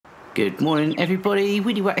Good morning everybody,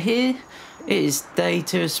 Widdywat here. It is day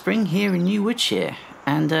 2 of spring here in New Woodshire,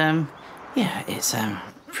 and yeah, it's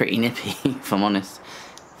pretty nippy if I'm honest.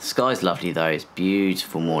 The sky's lovely though, it's a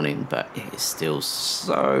beautiful morning, but it is still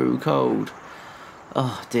so cold.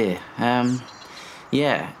 Oh dear.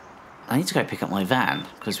 Yeah, I need to go pick up my van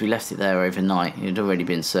because we left it there overnight. It had already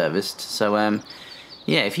been serviced, so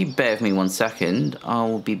yeah, if you bear with me 1 second,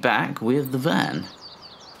 I'll be back with the van.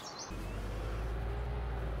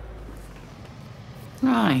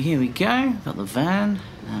 Right, here we go, got the van,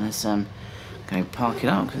 and let's go park it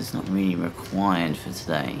up because it's not really required for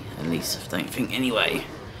today, at least I don't think anyway.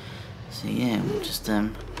 So yeah, we'll just yeah,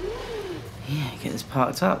 get this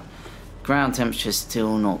parked up. Ground temperature's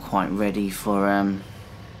still not quite ready for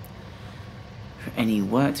any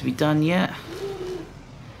work to be done yet.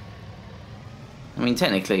 I mean,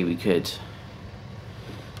 technically we could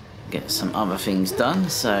get some other things done,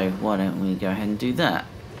 so why don't we go ahead and do that.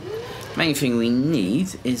 Main thing we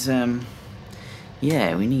need is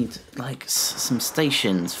yeah, we need like some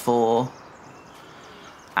stations for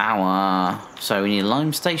our, so we need a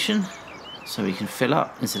lime station so we can fill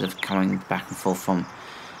up instead of coming back and forth from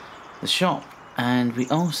the shop, and we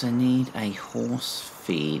also need a horse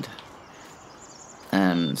feed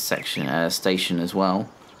station as well,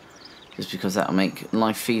 just because that'll make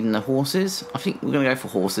life feeding the horses. I think we're gonna go for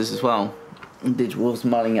horses as well. Was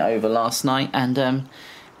mulling it over last night, and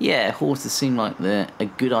yeah, horses seem like they're a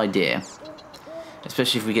good idea,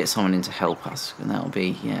 especially if we get someone in to help us, and that'll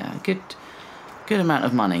be, yeah, a good amount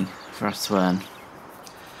of money for us to earn,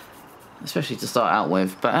 especially to start out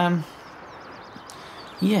with. But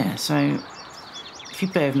yeah, so if you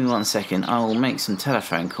bear with me 1 second, I will make some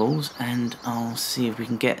telephone calls and I'll see if we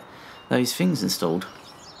can get those things installed.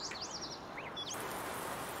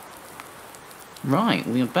 Right,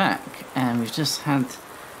 we are back and we've just had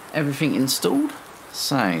everything installed.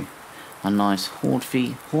 So, a nice horse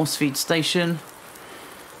feed station,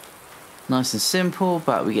 nice and simple,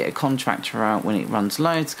 but we get a contractor out when it runs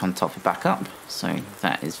low to come top it back up, so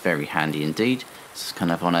that is very handy indeed. It's kind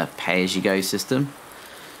of on a pay-as-you-go system.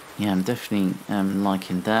 Yeah, I'm definitely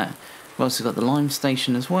liking that. We've also got the lime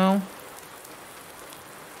station as well,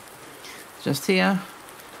 just here,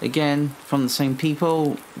 again from the same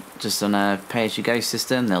people, just on a pay-as-you-go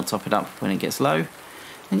system. They'll top it up when it gets low,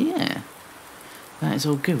 and yeah, that is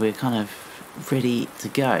all good. We're kind of ready to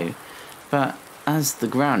go, but as the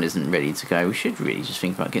ground isn't ready to go, we should really just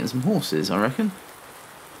think about getting some horses, I reckon.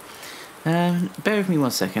 Bear with me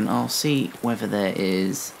 1 second, I'll see whether there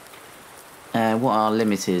is what our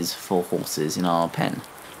limit is for horses in our pen.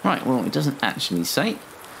 Right, well, it doesn't actually say,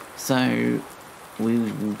 so we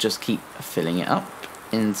will just keep filling it up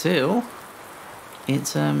until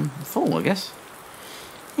it's full, I guess.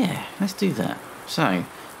 Yeah, let's do that. So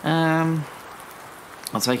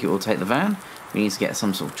I'll take it, we'll take the van. We need to get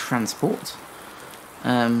some sort of transport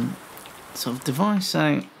sort of device,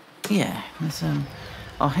 so yeah, let's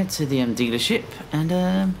I'll head to the dealership and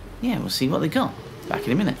yeah, we'll see what they got. Back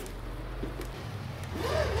in a minute.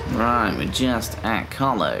 Right, we're just at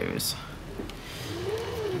Carlo's.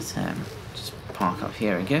 Let's just park up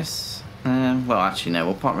here, I guess. Well, actually no,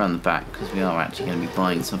 we'll park around the back because we are actually going to be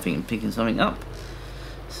buying something and picking something up,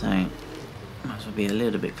 so might as well be a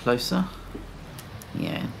little bit closer.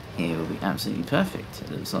 Yeah, here will be absolutely perfect, it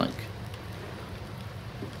looks like.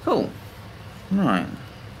 Cool. Right.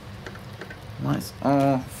 Lights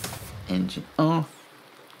off. Engine off.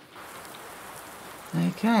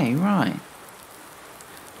 Okay, right.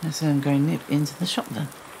 Let's go nip into the shop then.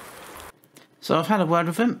 So I've had a word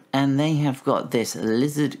with them, and they have got this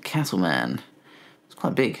lizard cattleman. It's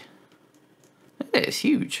quite big. It's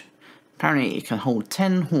huge. Apparently it can hold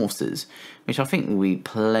 10 horses, which I think will be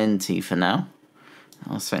plenty for now.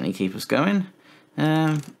 That'll certainly keep us going.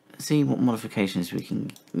 See what modifications we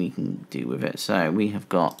can do with it. So we have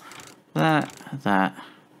got that.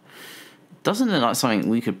 Doesn't look like something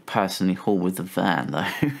we could personally haul with the van though.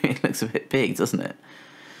 It looks a bit big, doesn't it?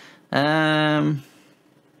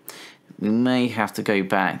 We may have to go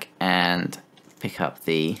back and pick up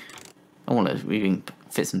the. I want to. We can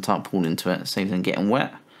fit some tarpaulin into it, save them getting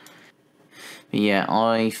wet. But yeah,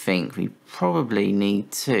 I think we probably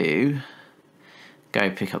need to go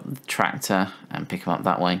pick up the tractor and pick them up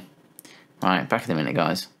that way. Right, back in a minute,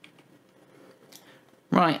 guys.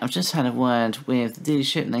 Right, I've just had a word with the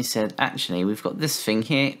dealership and they said, actually, we've got this thing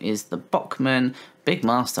here, is the Bachmann Big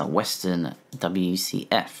Master Western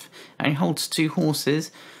WCF. And it holds 2 horses,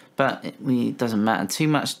 but it doesn't matter too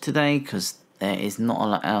much today because there is not a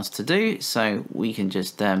lot else to do. So we can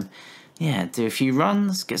just, yeah, do a few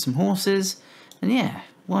runs, get some horses, and yeah,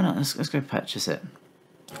 why not? Let's go purchase it.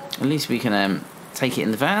 At least we can take it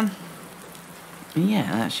in the van. And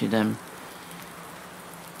yeah, that should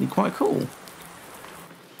be quite cool.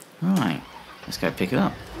 Right, let's go pick it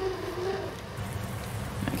up.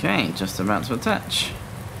 Okay, just about to attach.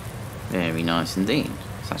 Very nice indeed.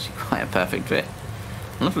 It's actually quite a perfect fit.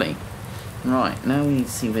 Lovely. Right, now we need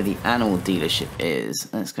to see where the animal dealership is.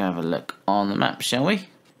 Let's go have a look on the map, shall we?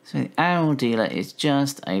 So the animal dealer is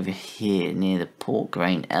just over here near the pork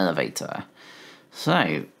grain elevator.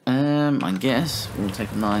 So, I guess we'll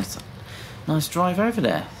take a nice drive over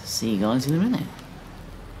there. See you guys in a minute.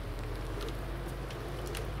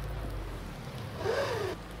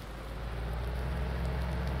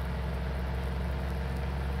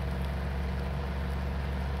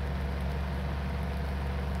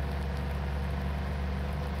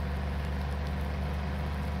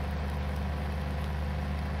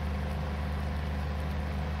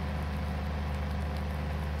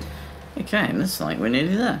 Okay, looks like we're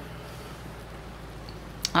nearly there.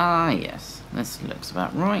 Ah, yes, this looks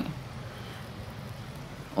about right.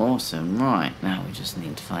 Awesome. Right, now we just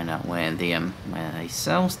need to find out where the where they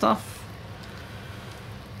sell stuff.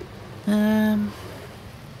 Where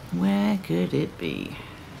could it be?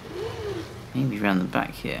 Maybe around the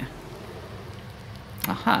back here.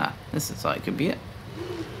 Aha, this looks like it could be it.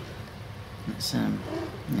 Let's yeah,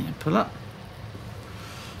 pull up.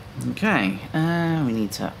 Okay, we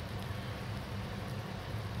need to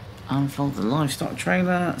unfold the livestock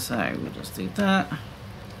trailer, so we'll just do that.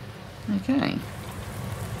 Okay.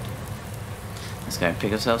 Let's go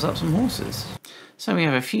pick ourselves up some horses. So we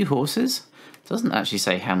have a few horses. It doesn't actually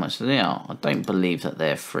say how much they are. I don't believe that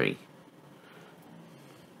they're free.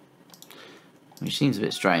 Which seems a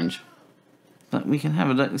bit strange. But we can have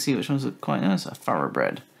a look and see which ones look quite nice. A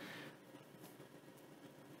thoroughbred.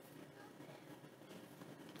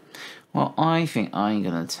 Well, I think I'm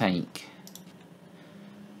going to take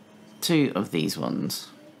 2 of these ones.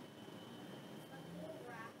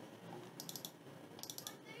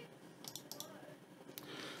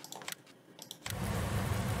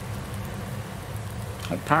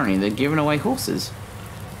 Apparently they're giving away horses.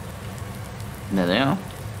 There they are.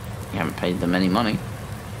 You haven't paid them any money.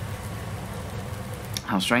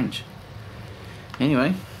 How strange.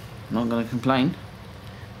 Anyway, I'm not going to complain.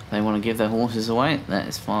 If they want to give their horses away, that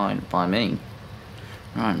is fine by me.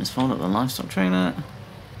 Right, let's fold up the livestock trailer.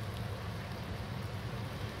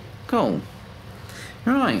 Cool.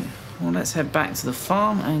 Right, well let's head back to the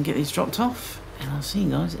farm and get these dropped off. And I'll see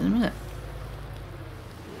you guys in a minute.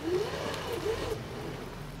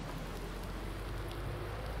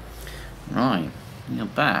 Right, we are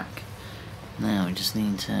back. Now we just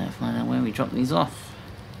need to find out where we drop these off.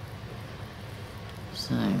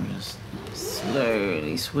 So we'll just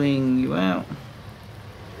slowly swing you out.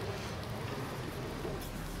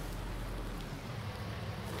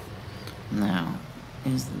 Now,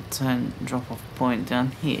 is the turn drop-off point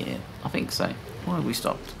down here? I think so. Why have we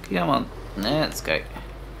stopped? Come on, let's go.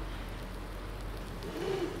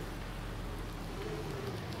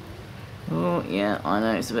 Oh, yeah, I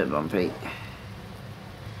know it's a bit bumpy.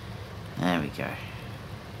 There we go.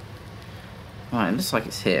 Right, it looks like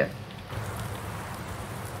it's here.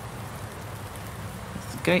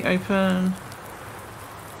 Is the gate open?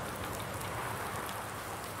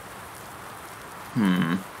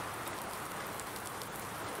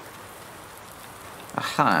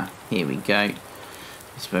 Aha, here we go.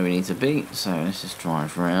 This is where we need to be, so let's just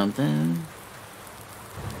drive around then.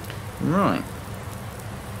 Right.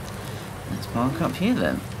 Let's park up here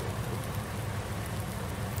then.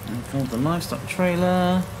 And fold the livestock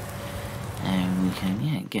trailer. And we can,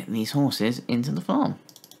 yeah, get these horses into the farm.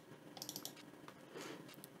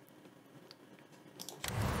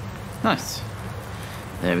 Nice.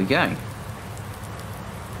 There we go.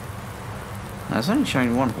 Now, it's only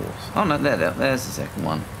showing one horse. Oh no, there's the second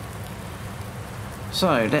one.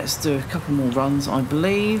 So, let's do a couple more runs, I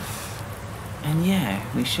believe. And yeah,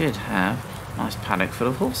 we should have a nice paddock full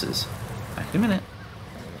of horses. Back in a minute.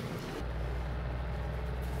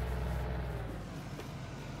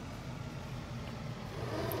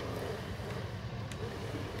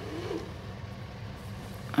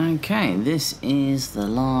 Okay, this is the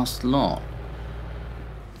last lot.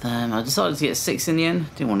 I decided to get 6 in the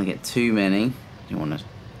end. Didn't want to get too many. Didn't want to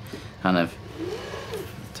kind of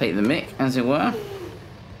take the mick, as it were.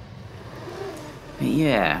 But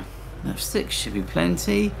yeah, 6 should be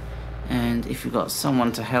plenty. And if we've got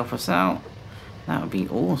someone to help us out, that would be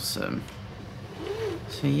awesome.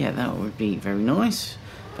 So yeah, that would be very nice.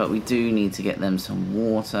 But we do need to get them some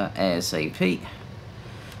water ASAP.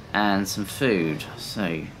 And some food. So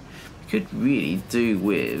we could really do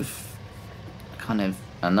with kind of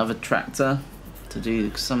another tractor to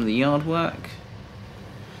do some of the yard work.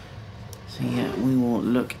 So yeah, we will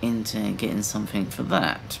look into getting something for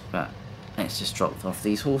that, but let's just drop off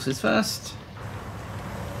these horses first.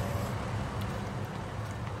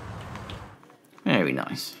 Very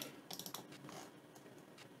nice.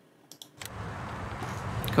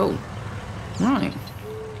 Cool. Right.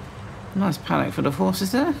 Nice paddock for the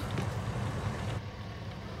horses there.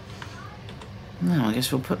 Now I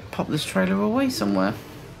guess we'll pop this trailer away somewhere.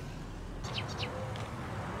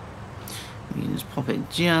 We can just pop it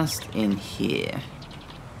just in here.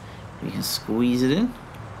 We can squeeze it in.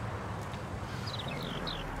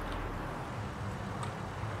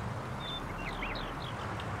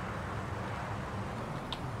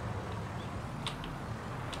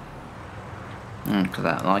 Look at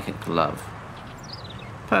that, like a glove.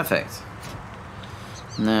 Perfect.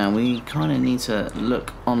 Now we kind of need to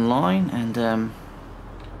look online and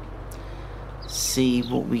see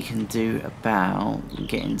what we can do about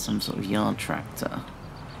getting some sort of yard tractor.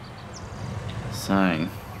 So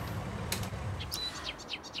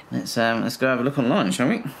let's go have a look online, shall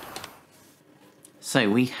we? So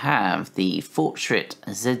we have the Fortschritt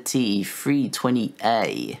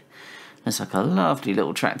ZT320A. Looks like a lovely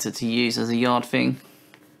little tractor to use as a yard thing.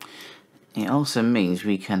 It also means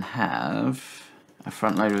we can have a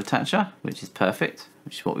front loader attacher, which is perfect,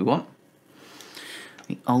 which is what we want.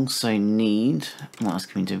 We also need, what else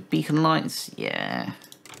can we do? Beacon lights, yeah.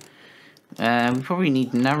 We probably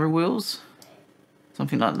need narrow wheels,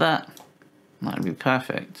 something like that. That would be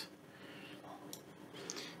perfect.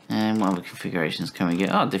 And what other configurations can we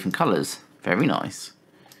get? Oh, different colours, very nice.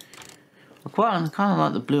 I kind of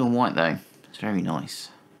like the blue and white though. It's very nice.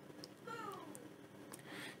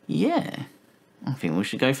 Yeah, I think we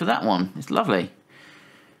should go for that one. It's lovely.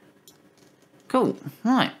 Cool.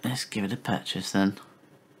 Right, let's give it a purchase then.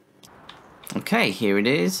 Okay, here it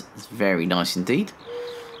is. It's very nice indeed.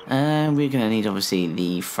 We're going to need obviously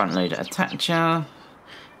the front loader attacher,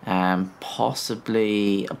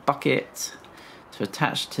 possibly a bucket to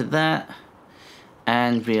attach to that.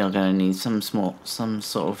 And we are going to need some sort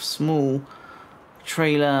of small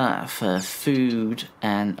trailer for food,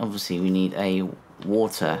 and obviously we need a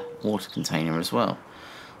water container as well.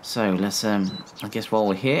 So let's I guess while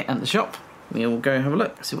we're here at the shop, we'll go have a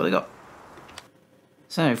look, see what they got.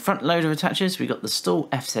 So front loader attachers, we got the Stall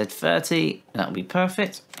FZ30, that'll be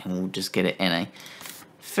perfect, and we'll just get it in a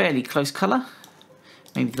fairly close colour,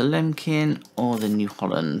 maybe the Lemkin or the New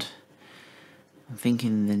Holland. I'm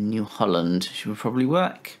thinking the New Holland should probably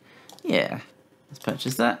work. Yeah, let's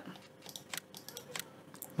purchase that.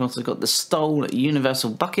 We've also got the Stoll Universal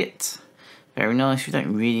Bucket. Very nice. You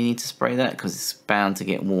don't really need to spray that because it's bound to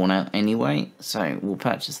get worn out anyway. So we'll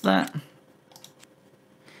purchase that.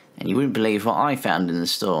 And you wouldn't believe what I found in the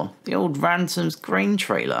store. The old Ransom's grain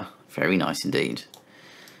trailer. Very nice indeed.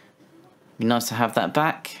 Be nice to have that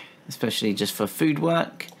back, especially just for food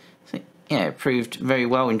work. Yeah, it proved very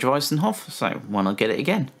well in Dreisenhof, so why not get it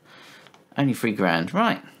again? Only £3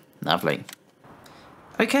 right? Lovely.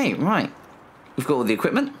 Okay, right. We've got all the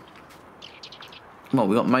equipment. Well,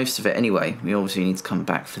 we got most of it anyway. We obviously need to come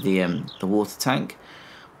back for the water tank,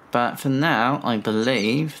 but for now, I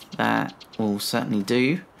believe that will certainly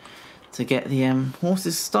do to get the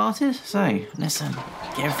horses started. So let's get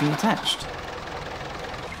everything attached.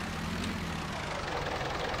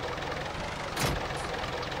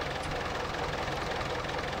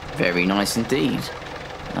 Very nice indeed.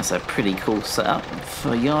 That's a pretty cool setup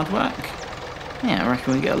for yard work. Yeah, I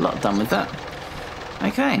reckon we get a lot done with that.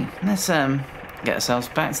 Okay, let's get ourselves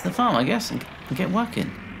back to the farm, I guess, and get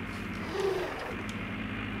working.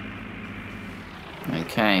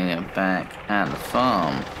 Okay, we're back at the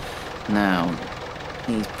farm. Now,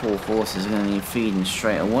 these poor horses are going to need feeding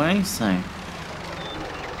straight away, so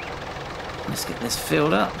let's get this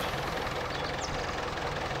filled up.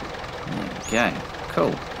 There we go.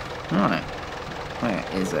 Cool. Right, where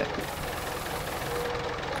is it?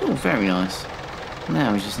 Cool, very nice.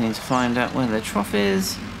 Now we just need to find out where the trough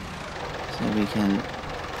is, so we can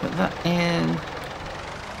put that in.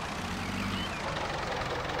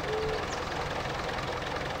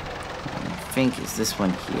 I think it's this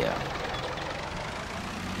one here.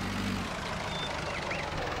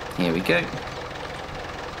 Here we go.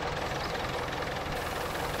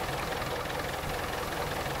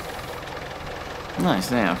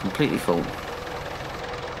 Nice, now completely full.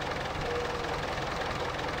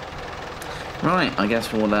 Right, I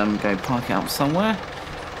guess we'll go park it up somewhere.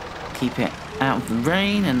 Keep it out of the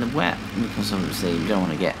rain and the wet, because obviously we don't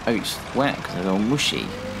want to get oats wet because they're all mushy.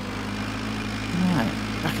 Right,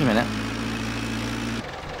 back in a minute.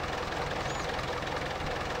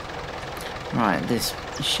 Right, this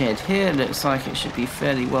shed here looks like it should be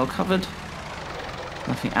fairly well covered.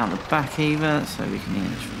 Nothing out the back either, so we can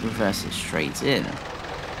just reverse it straight in.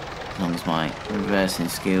 As long as my reversing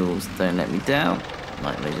skills don't let me down,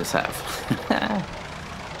 like they just have.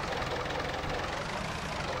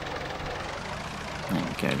 There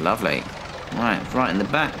we go, lovely. Right in the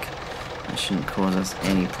back. That shouldn't cause us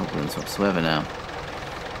any problems whatsoever now.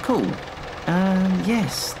 Cool.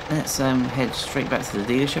 Yes, let's head straight back to the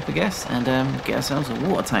dealership, I guess, and get ourselves a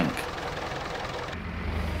water tank.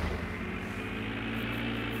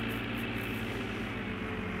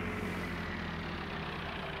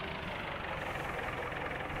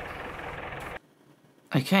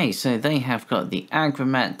 Okay, so they have got the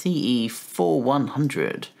Agromat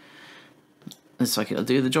DE4100. Looks like it'll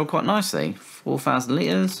do the job quite nicely. 4,000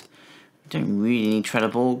 litres. Don't really need treader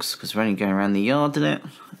borgs because we're only going around the yard in it.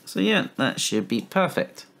 So yeah, that should be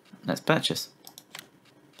perfect. Let's purchase.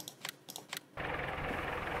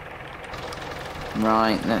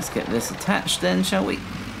 Right, let's get this attached then, shall we?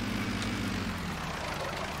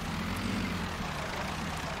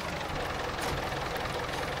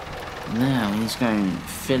 Now he's going to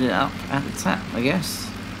fill it up at the tap, I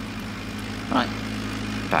guess. Right,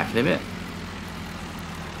 back it a bit.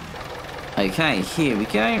 Okay, here we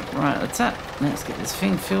go. Right at the tap. Let's get this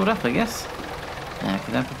thing filled up, I guess. Back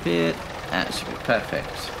it up a bit. That should be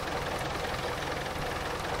perfect.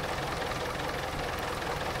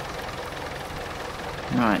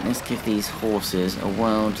 Right, let's give these horses a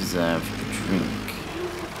well-deserved drink.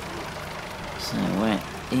 So where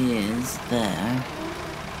is there?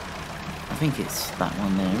 I think it's that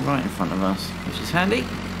one there, right in front of us, which is handy.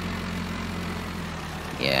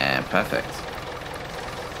 Yeah, perfect.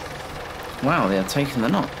 Wow, they are taking the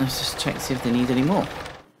knot. Let's just check to see if they need any more.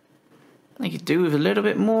 They could do with a little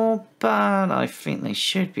bit more, but I think they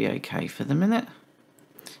should be okay for the minute.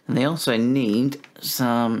 And they also need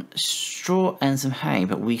some straw and some hay,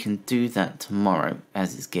 but we can do that tomorrow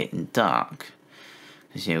as it's getting dark.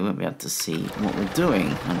 Because yeah, we won't be able to see what we're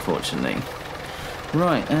doing, unfortunately.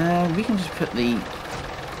 Right, we can just put the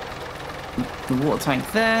water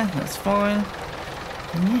tank there, that's fine.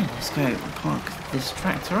 And yeah, let's go park this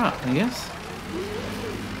tractor up, I guess.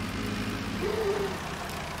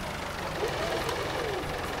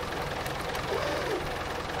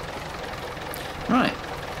 Right.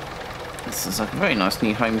 This looks like a very nice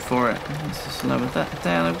new home for it. Let's just lower that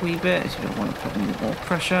down a wee bit, as you don't want to put any more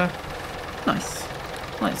pressure. Nice.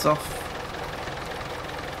 Lights off.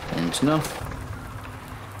 Engine off.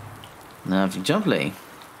 Lovely jubbly.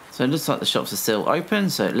 So it looks like the shops are still open,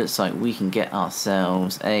 so it looks like we can get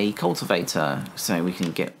ourselves a cultivator, so we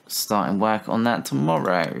can get starting work on that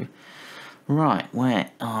tomorrow. Right,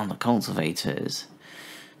 where are the cultivators?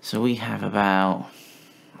 So we have about...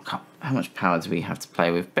 How much power do we have to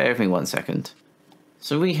play with? Bear with me 1 second.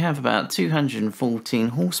 So we have about 214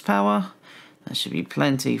 horsepower. That should be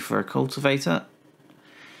plenty for a cultivator.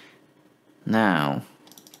 Now,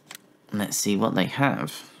 let's see what they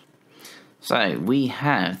have. So we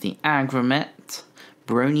have the Agromat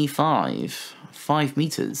Brony 5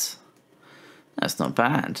 meters. That's not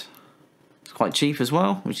bad. It's quite cheap as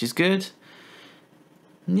well, which is good.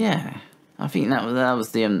 Yeah, I think that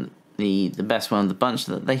was the best one of the bunch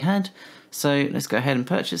that they had. So let's go ahead and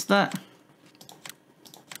purchase that.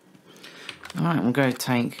 All right, we'll go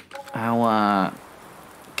take our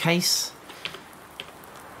case,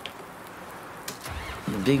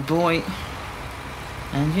 the big boy.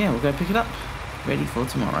 And yeah, we'll go pick it up, ready for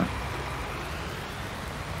tomorrow.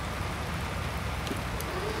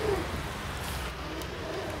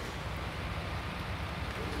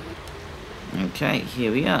 Okay,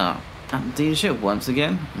 here we are at the dealership once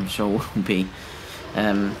again. I'm sure we'll be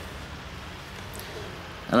another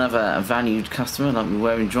valued customer like we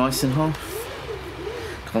were in Dreisenhof.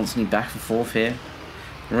 Constantly back and forth here.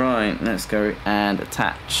 Right, let's go and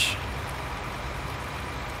attach.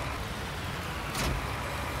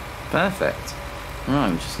 Perfect.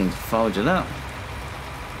 Right, we just need to fold it up.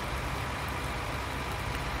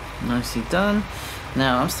 Nicely done.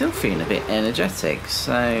 Now, I'm still feeling a bit energetic,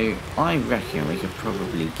 so I reckon we could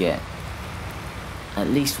probably get at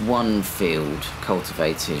least one field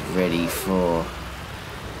cultivated ready for,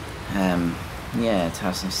 yeah, to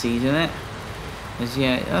have some seed in it. Because,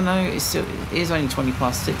 yeah, I know it is only 20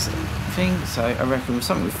 past 6, I think, so I reckon with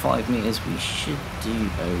something with 5 meters we should do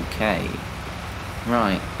okay.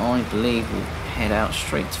 Right, I believe we'll head out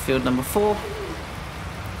straight to field number 4.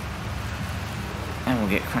 And we'll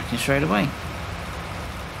get cracking straight away.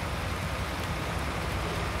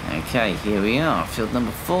 Okay, here we are, field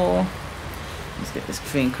number 4. Let's get this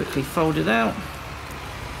thing quickly folded out.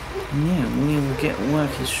 And yeah, we will get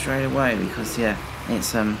working straight away because yeah,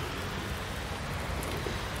 it's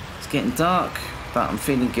getting dark. but I'm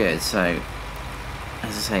feeling good. So, as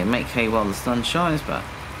I say, make hay while the sun shines, but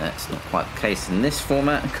that's not quite the case in this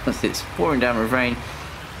format because it's pouring down with rain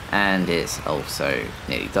and it's also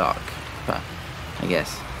nearly dark. But I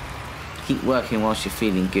guess keep working whilst you're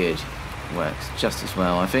feeling good works just as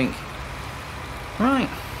well, I think. Right,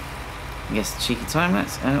 I guess cheeky time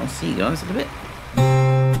lapse, and I'll see you guys in a bit.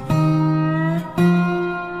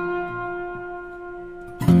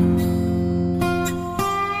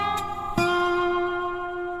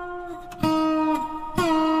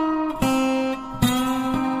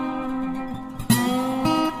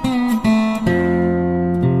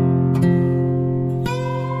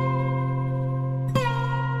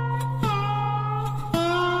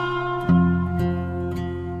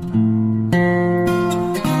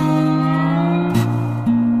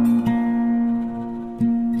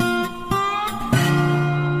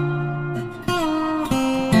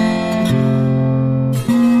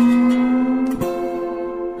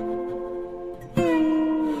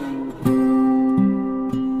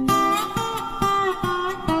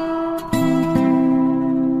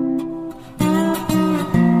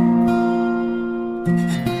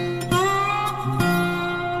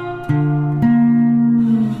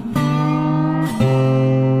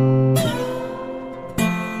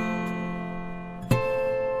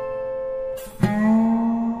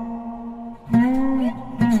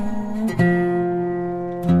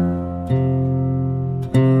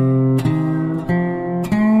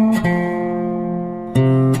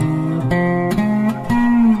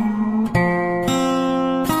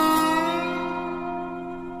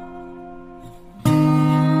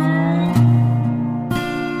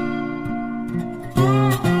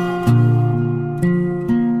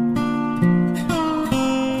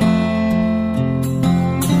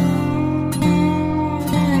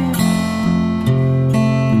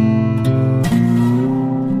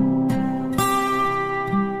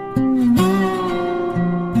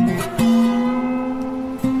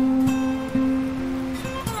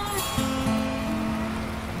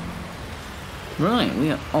 Right, we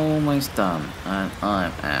are almost done, and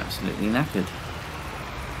I'm absolutely knackered.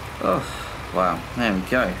 Oh, wow, there we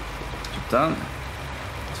go. Job done.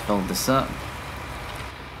 Let's fold this up.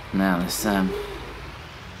 Now let's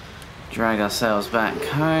drag ourselves back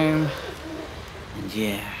home, and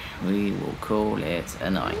yeah, we will call it a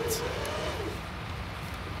night.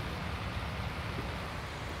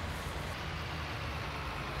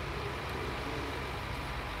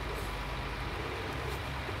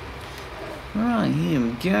 Right, here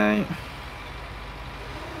we go.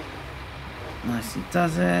 Nicely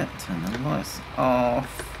does it. Turn the lights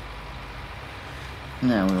off.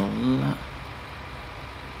 Now we'll...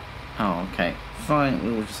 Oh, okay. Fine,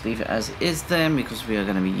 we will just leave it as it is then, because we are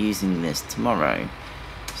going to be using this tomorrow.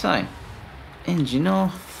 So, engine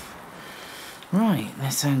off. Right,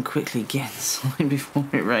 let's quickly get inside before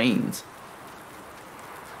it rains.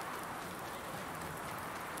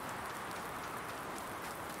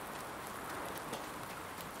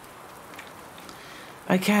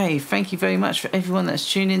 Okay, thank you very much for everyone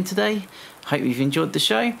that's tuned in today. Hope you've enjoyed the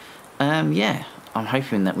show. Yeah, I'm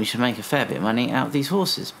hoping that we should make a fair bit of money out of these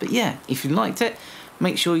horses. But yeah, if you liked it,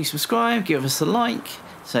 make sure you subscribe, give us a like,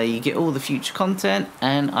 so you get all the future content,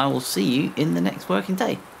 and I will see you in the next working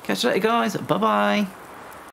day. Catch you later, guys. Bye-bye.